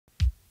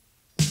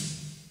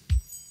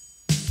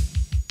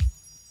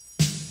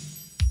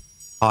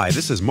Hi,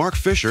 this is Mark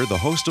Fisher, the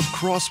host of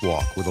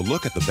Crosswalk, with a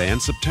look at the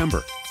band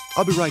September.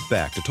 I'll be right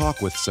back to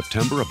talk with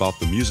September about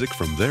the music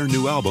from their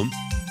new album,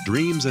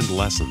 Dreams and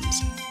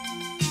Lessons.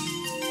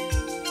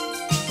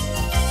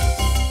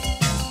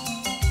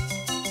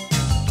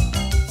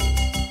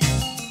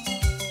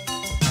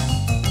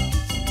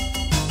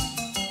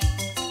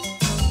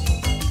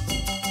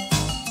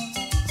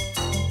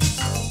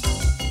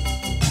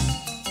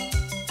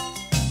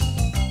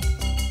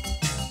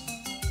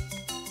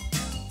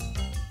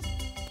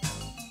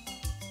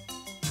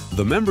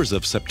 The members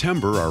of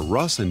September are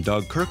Russ and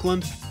Doug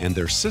Kirkland and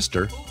their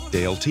sister,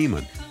 Dale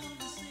Tiemann.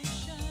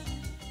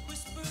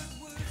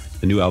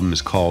 The new album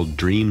is called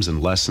Dreams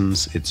and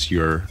Lessons. It's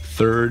your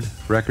third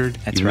record?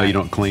 That's Even right. though you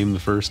don't claim the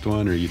first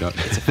one, or you don't?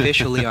 It's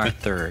officially our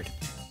third.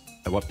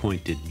 At what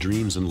point did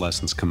Dreams and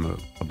Lessons come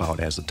about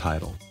as a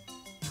title?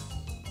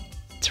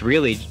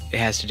 It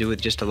has to do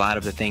with just a lot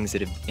of the things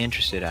that have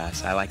interested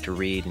us. I like to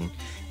read,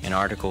 and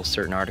articles,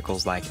 certain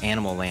articles like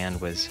Animal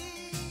Land was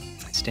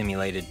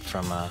stimulated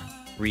from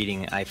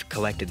reading. I've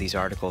collected these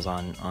articles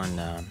on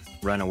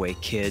runaway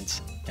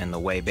kids and the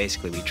way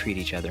basically we treat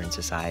each other in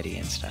society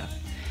and stuff.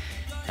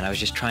 And I was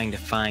just trying to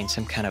find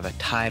some kind of a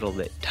title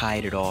that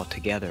tied it all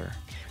together,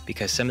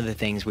 because some of the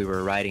things we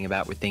were writing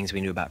about were things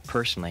we knew about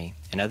personally,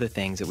 and other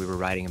things that we were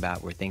writing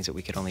about were things that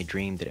we could only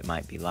dream that it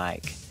might be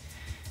like.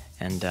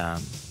 And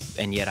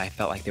yet I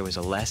felt like there was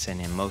a lesson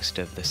in most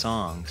of the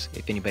songs.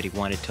 If anybody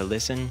wanted to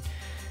listen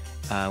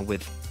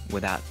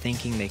without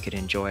thinking, they could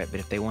enjoy it, but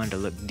if they wanted to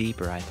look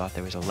deeper, I thought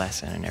there was a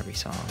lesson in every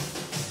song.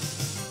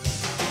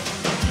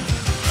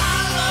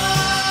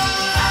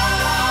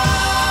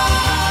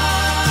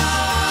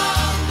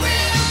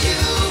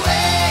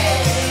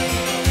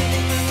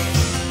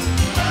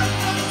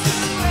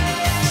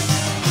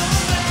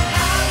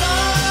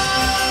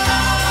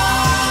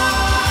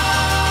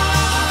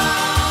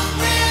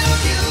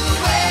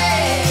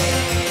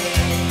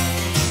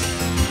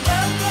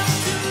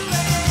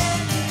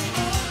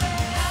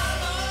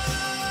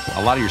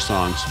 A lot of your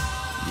songs,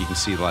 you can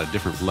see a lot of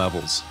different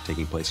levels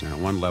taking place in there.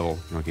 At one level,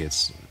 okay,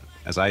 it's,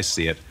 as I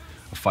see it,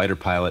 a fighter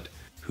pilot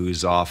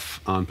who's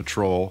off on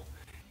patrol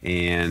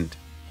and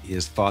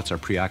his thoughts are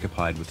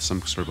preoccupied with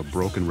some sort of a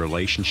broken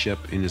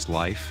relationship in his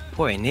life.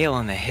 Boy, nail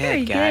on the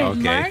head, Very guy. good,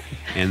 Okay, Mark.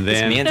 and This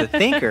then man's a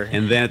thinker.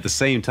 and then at the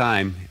same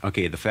time,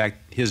 okay, the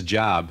fact his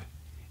job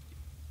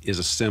is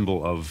a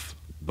symbol of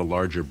the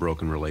larger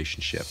broken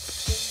relationship.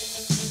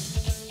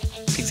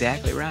 That's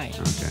exactly right.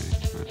 Okay.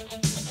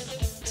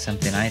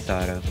 Something I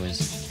thought of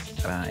was,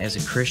 as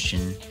a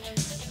Christian,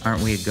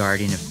 aren't we a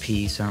guardian of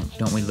peace?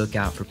 Don't we look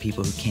out for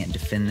people who can't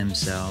defend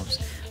themselves,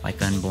 like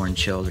unborn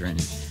children,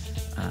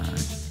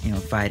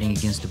 fighting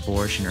against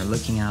abortion, or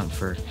looking out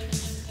for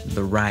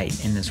the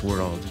right in this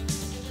world,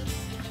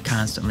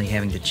 constantly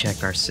having to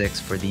check our six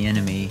for the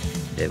enemy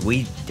that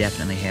we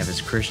definitely have as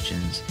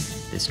Christians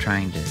that's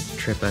trying to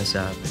trip us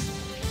up.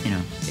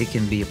 And, it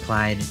can be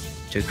applied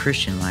to a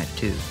Christian life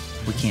too.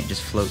 We can't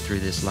just float through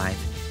this life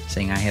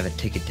saying I have a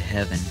ticket to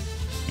heaven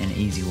and an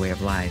easy way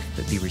of life,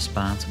 but be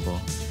responsible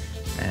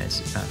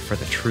for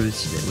the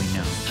truths that we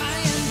know. I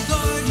am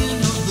guardian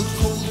of the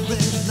cold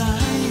red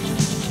light.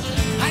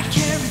 I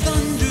carry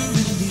thunder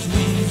in these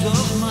wings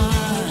of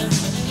mine.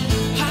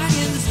 High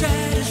in the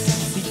stratus, I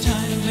see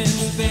time and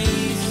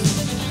space.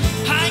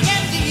 I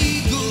am the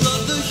eagle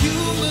of the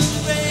human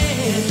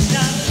race.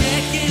 I'm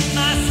checking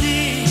my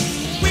seat,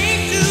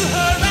 wing to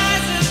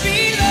horizon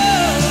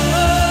below.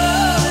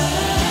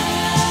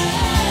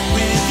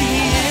 Where the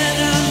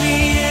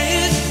enemy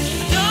is,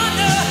 I don't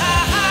know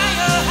how high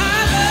or how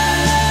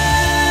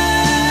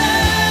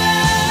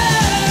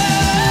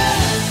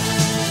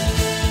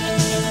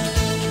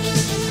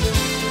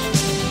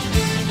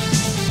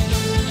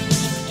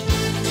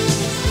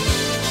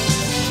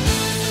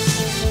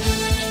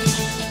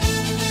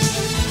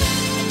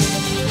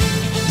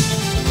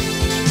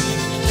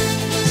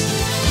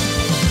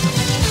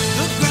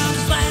the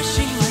ground's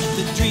flashing like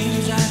the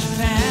dreams I've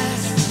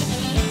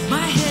passed.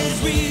 My head's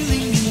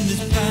reeling in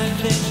this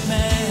private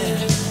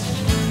mass.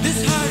 This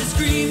heart is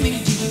screaming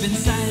deep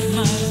inside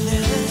my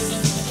chest.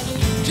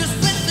 Just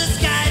split the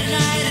sky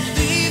tonight and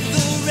leave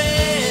the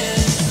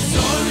rest.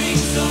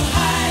 Soaring so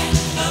high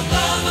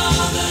above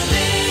all the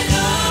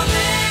little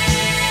men.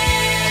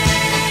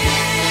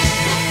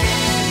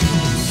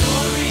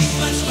 Soaring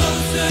much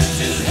closer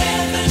to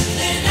heaven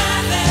than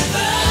I've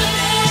ever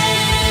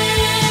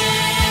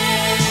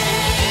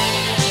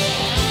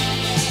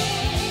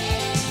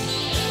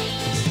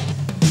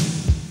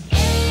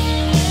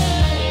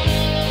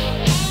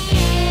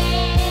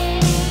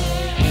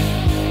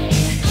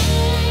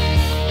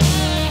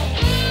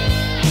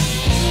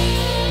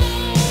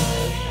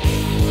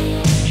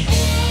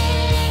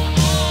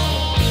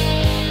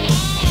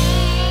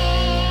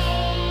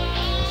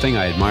The thing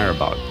I admire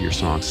about your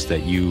songs is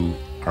that you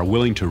are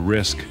willing to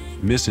risk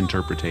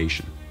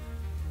misinterpretation.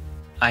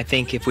 I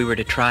think if we were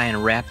to try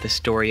and wrap the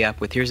story up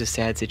with here's a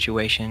sad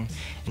situation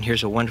and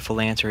here's a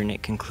wonderful answer and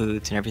it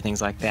concludes and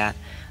everything's like that,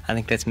 I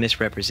think that's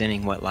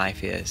misrepresenting what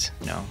life is,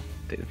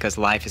 because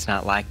life is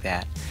not like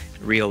that.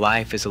 real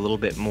life is a little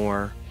bit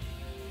more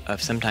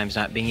of sometimes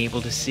not being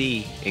able to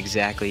see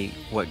exactly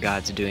what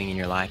God's doing in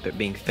your life, but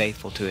being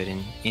faithful to it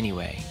in any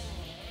way.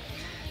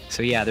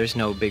 So yeah, there's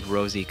no big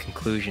rosy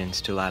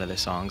conclusions to a lot of the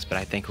songs, but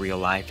I think real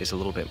life is a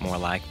little bit more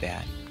like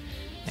that.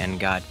 And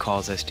God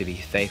calls us to be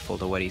faithful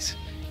to what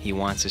He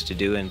wants us to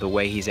do and the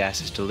way He's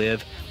asked us to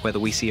live, whether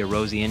we see a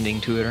rosy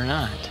ending to it or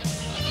not.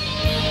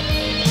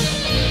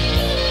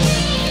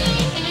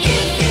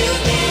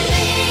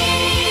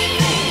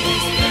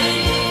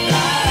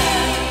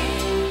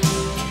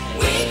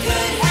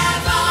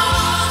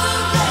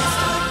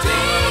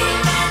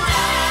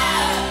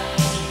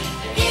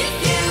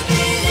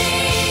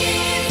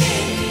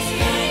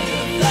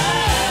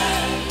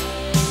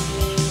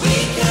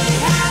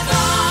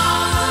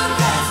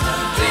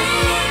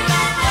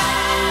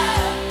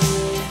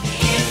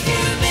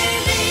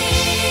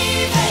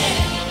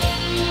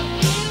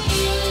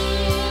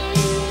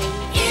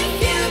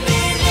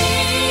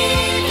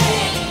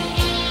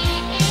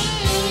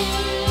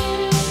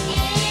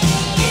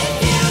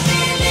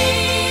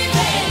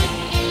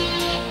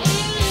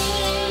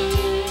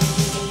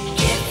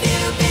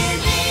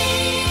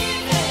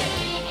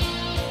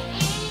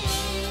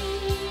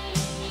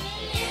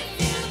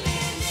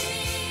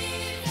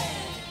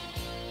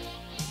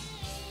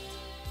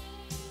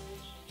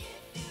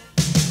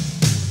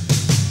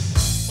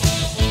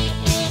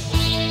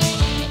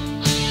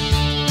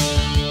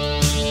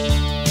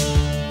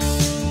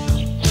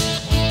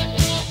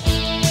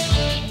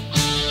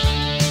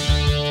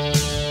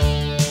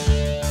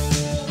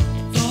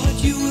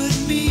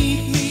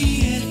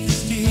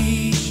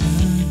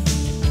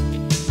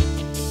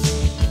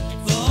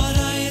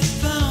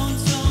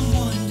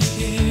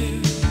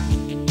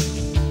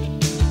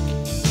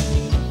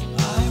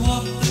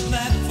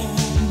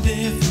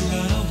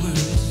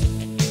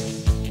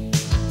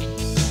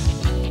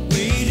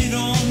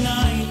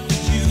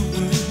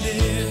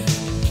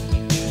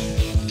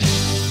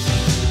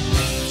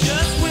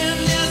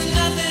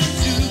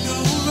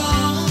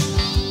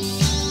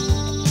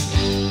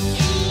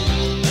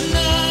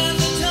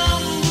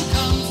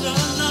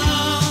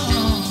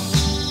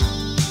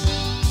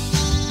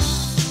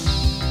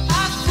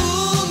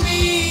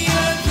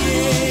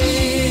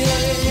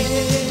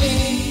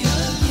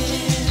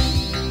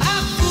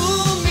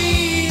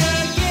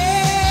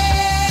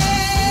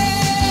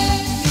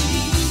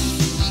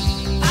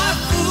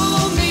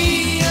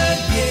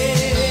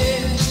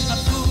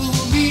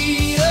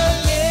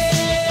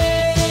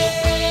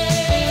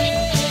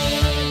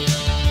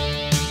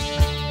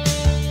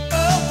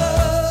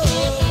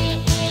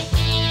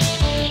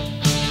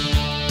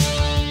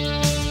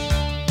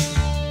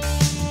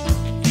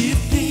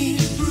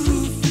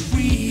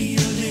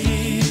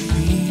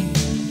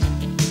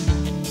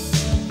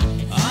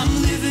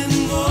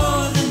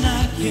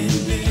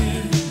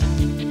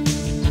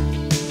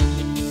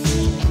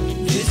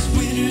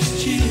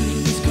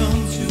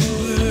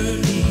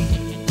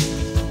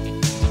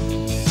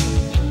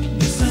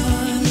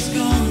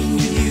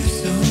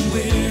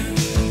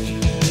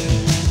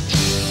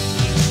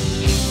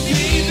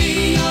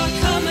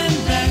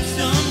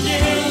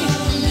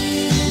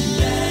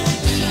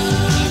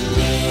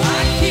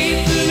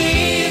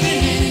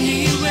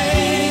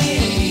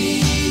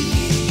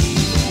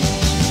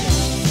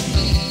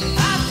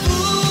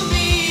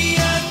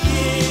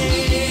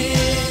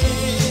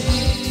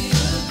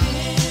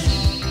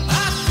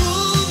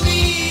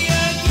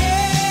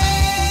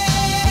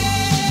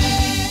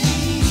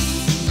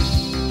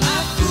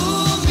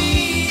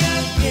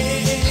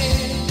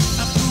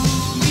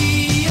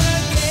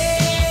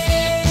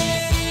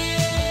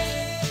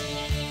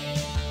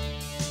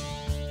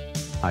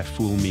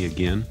 Fool Me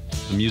Again.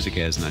 The music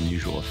has an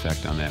unusual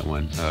effect on that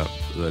one.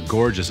 The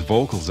gorgeous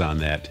vocals on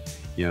that,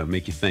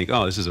 make you think,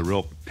 oh, this is a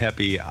real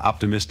peppy,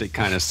 optimistic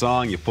kind of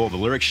song. You pull the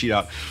lyric sheet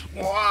out,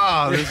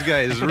 wow, this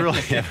guy is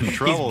really having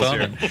troubles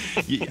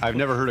here. I've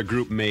never heard a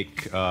group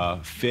make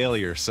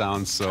failure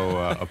sound so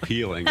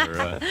appealing.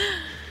 There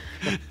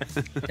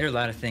are a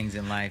lot of things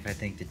in life, I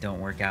think, that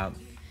don't work out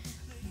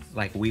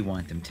like we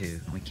want them to.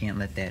 We can't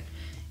let that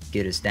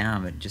get us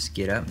down, but just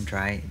get up and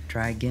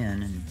try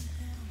again, and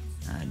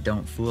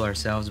don't fool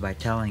ourselves by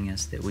telling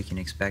us that we can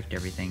expect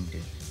everything to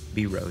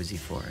be rosy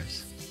for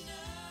us.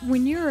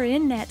 When you're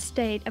in that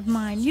state of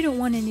mind, you don't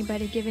want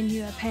anybody giving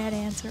you a pat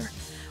answer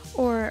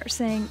or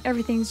saying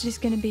everything's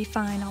just going to be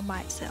fine all by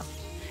itself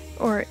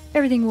or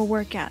everything will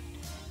work out.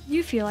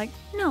 You feel like,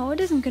 no, it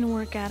isn't going to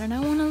work out, and I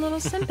want a little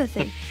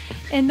sympathy.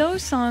 And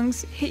those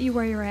songs hit you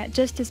where you're at,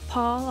 just as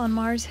Paul on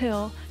Mars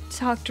Hill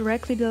talked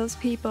directly to those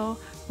people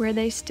where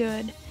they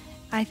stood.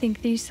 I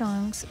think these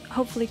songs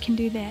hopefully can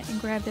do that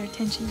and grab their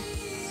attention.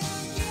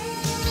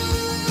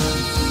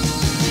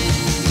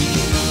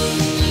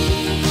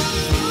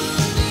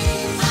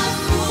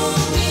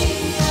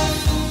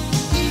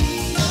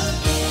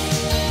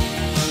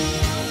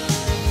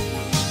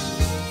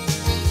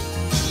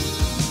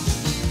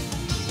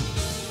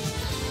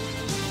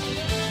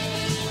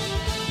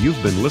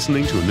 You've been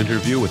listening to an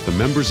interview with the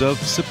members of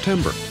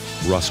September,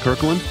 Russ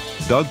Kirkland,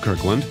 Doug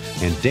Kirkland,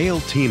 and Dale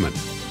Tiemann,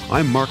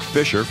 I'm Mark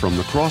Fisher from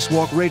the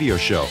Crosswalk Radio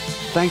Show.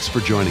 Thanks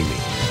for joining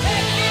me.